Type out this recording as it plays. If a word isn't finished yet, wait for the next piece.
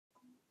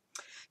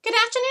Good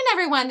afternoon,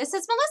 everyone. This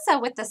is Melissa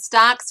with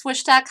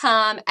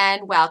thestockswoosh.com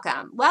and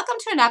welcome. Welcome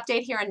to an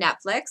update here on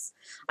Netflix.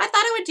 I thought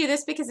I would do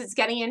this because it's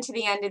getting into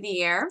the end of the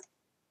year.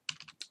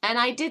 And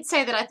I did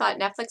say that I thought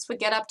Netflix would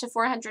get up to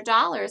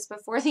 $400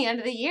 before the end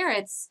of the year.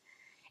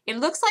 It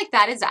looks like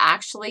that is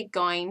actually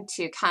going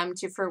to come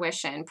to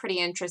fruition. Pretty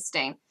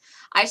interesting.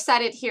 I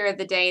said it here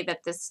the day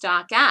that the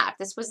stock gapped.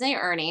 This was the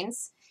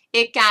earnings.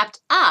 It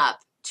gapped up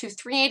to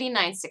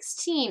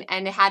 $389.16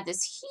 and it had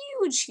this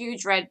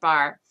huge red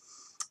bar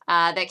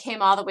that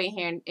came all the way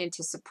here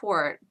into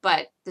support.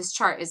 But this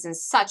chart is in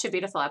such a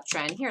beautiful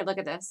uptrend. Here, look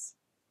at this.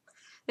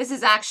 This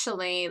is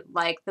actually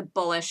like the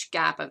bullish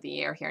gap of the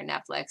year here,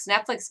 Netflix.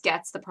 Netflix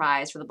gets the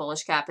prize for the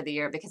bullish gap of the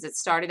year because it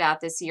started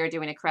out this year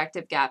doing a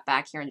corrective gap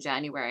back here in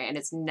January, and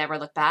it's never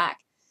looked back.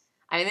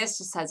 I mean, this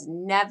just has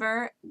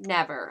never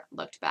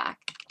looked back.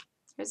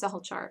 Here's the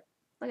whole chart.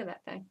 Look at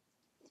that thing.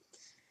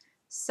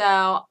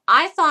 So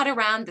I thought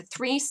around the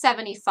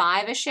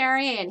 375-ish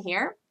area in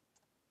here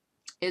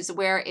is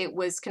where it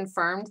was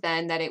confirmed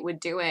then that it would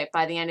do it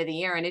by the end of the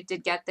year, and it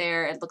did get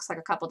there, it looks like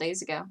a couple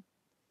days ago.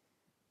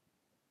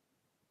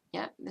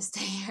 Yep, this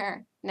day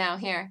here. Now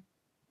here.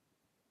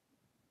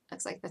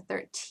 Looks like the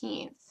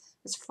 13th.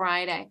 It's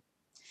Friday.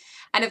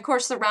 And of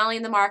course, the rally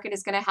in the market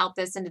is going to help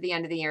this into the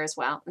end of the year as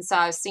well. And so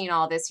I was seeing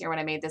all this here when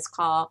I made this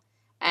call.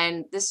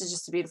 And this is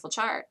just a beautiful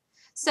chart.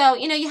 So,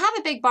 you know, you have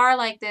a big bar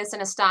like this in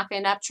a stock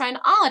and uptrend,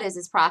 all it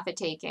is profit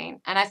taking.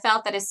 And I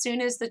felt that as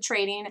soon as the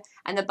trading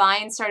and the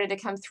buying started to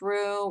come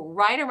through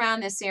right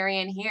around this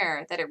area in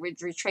here, that it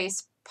would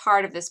retrace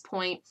part of this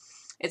point.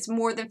 It's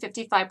more than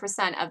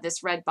 55% of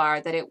this red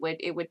bar that it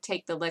would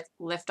take the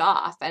lift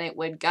off and it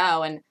would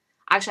go. And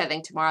actually, I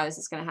think tomorrow this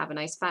is going to have a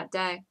nice fat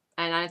day.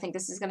 And I think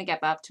this is going to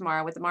get up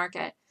tomorrow with the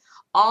market.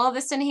 All of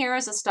this in here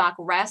is a stock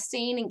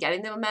resting and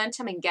getting the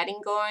momentum and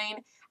getting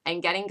going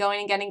and getting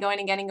going and getting going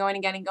and getting going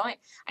and getting going.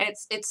 And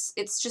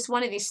it's just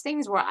one of these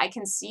things where I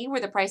can see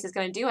where the price is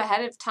going to do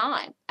ahead of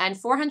time. And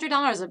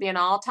 $400 would be an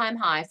all-time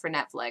high for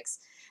Netflix.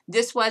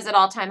 This was at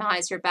all-time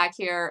highs here back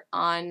here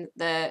on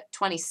the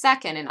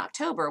 22nd in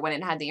October when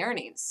it had the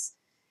earnings.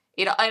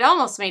 It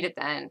almost made it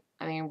then.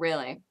 I mean,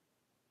 really.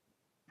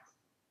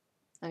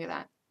 Look at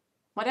that.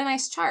 What a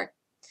nice chart.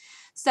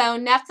 So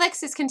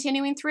Netflix is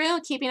continuing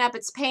through, keeping up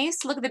its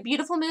pace. Look at the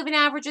beautiful moving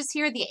averages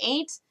here. The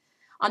 8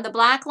 on the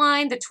black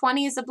line, the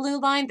 20 is the blue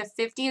line, the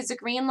 50 is the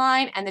green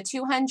line, and the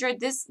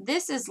 200,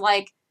 this is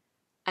like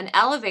an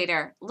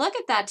elevator. Look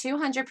at that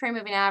 200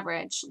 pre-moving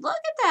average. Look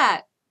at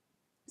that.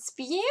 It's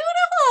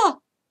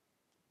beautiful.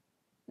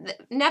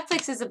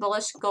 Netflix is a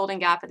bullish golden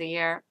gap of the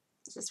year,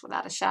 just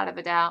without a shadow of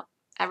a doubt,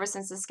 ever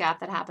since this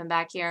gap that happened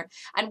back here.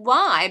 And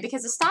why?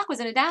 Because the stock was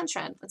in a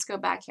downtrend. Let's go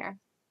back here.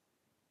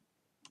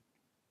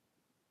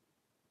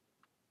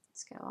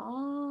 Let's go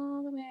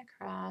all the way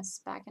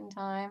across, back in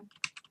time.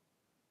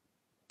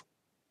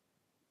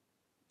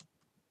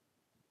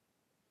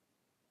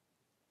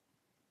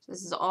 So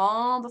this is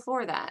all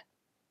before that.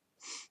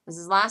 This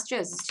is last year.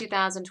 This is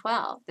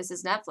 2012. This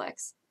is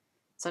Netflix.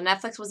 So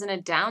Netflix was in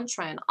a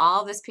downtrend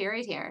all this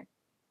period here.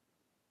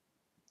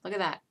 Look at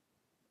that.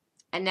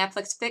 And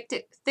Netflix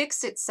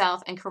fixed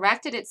itself and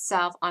corrected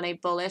itself on a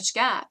bullish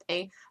gap,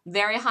 a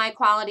very high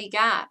quality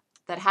gap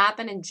that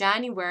happened in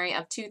January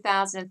of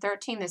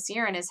 2013 this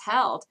year and is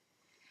held.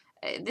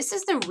 This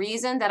is the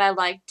reason that I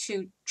like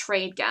to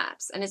trade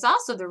gaps. And it's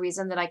also the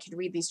reason that I could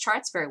read these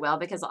charts very well,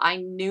 because I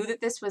knew that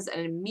this was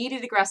an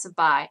immediate aggressive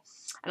buy.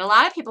 And a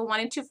lot of people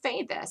wanted to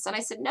fade this. And I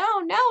said, no,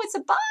 it's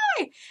a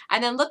buy.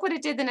 And then look what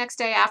it did the next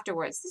day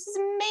afterwards. This is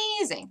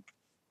amazing.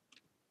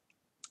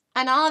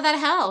 And all of that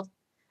held.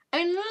 I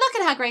mean, look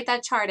at how great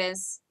that chart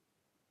is.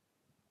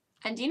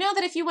 And do you know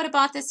that if you would have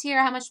bought this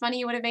here, how much money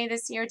you would have made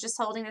this year just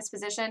holding this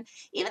position?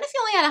 Even if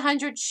you only had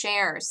 100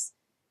 shares.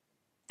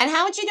 And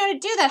how would you know to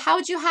do that? How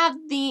would you have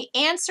the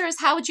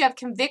answers? How would you have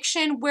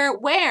conviction?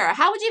 Where?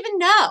 How would you even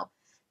know?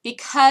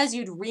 Because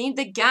you'd read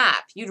the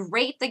gap. You'd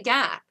rate the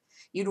gap.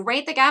 You'd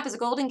rate the gap as a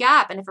golden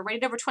gap. And if it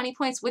rated over 20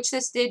 points, which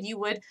this did, you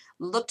would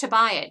look to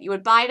buy it. You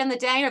would buy it on the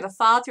day or the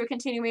follow-through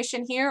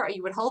continuation here, or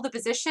you would hold the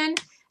position.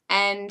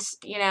 And,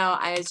 you know,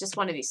 it's just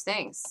one of these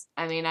things.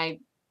 I mean, I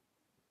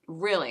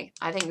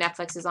think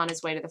Netflix is on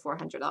its way to the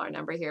 $400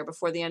 number here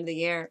before the end of the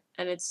year.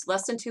 And it's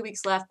less than 2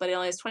 weeks left, but it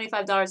only has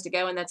 $25 to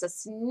go, and that's a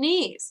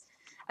sneeze.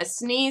 A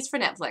sneeze for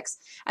Netflix.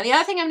 And the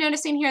other thing I'm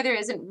noticing here, there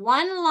isn't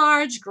one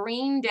large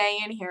green day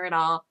in here at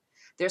all.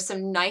 There's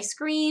some nice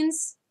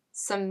greens,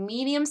 some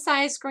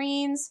medium-sized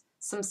greens,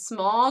 some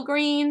small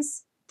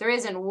greens. There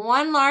isn't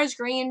one large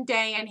green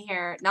day in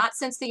here, not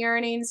since the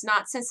earnings,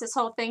 not since this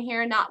whole thing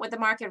here, not with the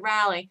market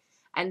rally.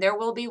 And there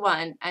will be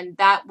one, and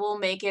that will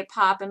make it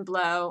pop and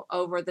blow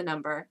over the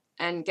number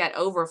and get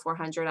over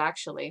 400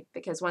 actually,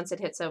 because once it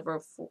hits over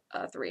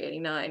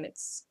 389,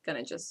 it's going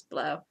to just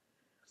blow.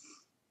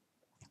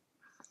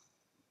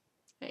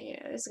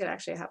 Yeah, this is going to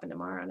actually happen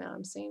tomorrow now.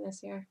 I'm seeing this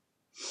here.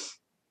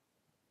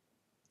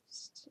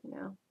 Just, you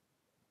know.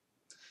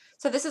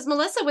 So this is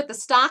Melissa with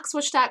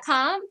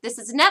thestockswoosh.com. This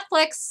is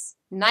Netflix.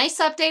 Nice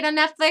update on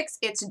Netflix.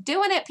 It's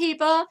doing it,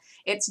 people.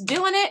 It's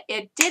doing it.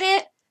 It did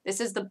it. This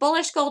is the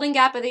bullish golden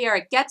gap of the year.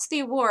 It gets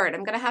the award.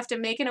 I'm going to have to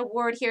make an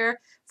award here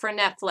for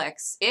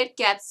Nflx. It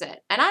gets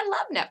it. And I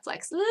love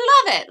Nflx.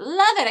 Love it.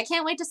 Love it. I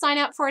can't wait to sign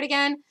up for it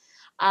again.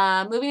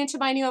 Moving into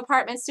my new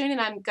apartment soon, and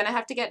I'm going to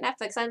have to get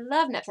Nflx. I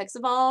love Nflx.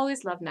 I've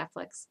always loved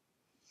Nflx.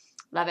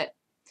 Love it.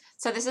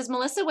 So this is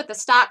Melissa with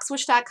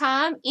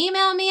thestockswoosh.com.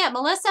 Email me at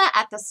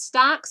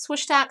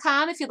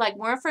melissa@thestockswoosh.com if you'd like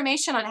more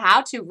information on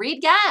how to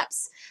read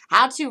gaps,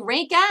 how to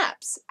rate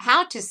gaps,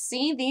 how to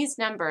see these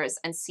numbers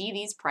and see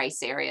these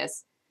price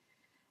areas.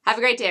 Have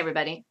a great day,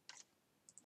 everybody.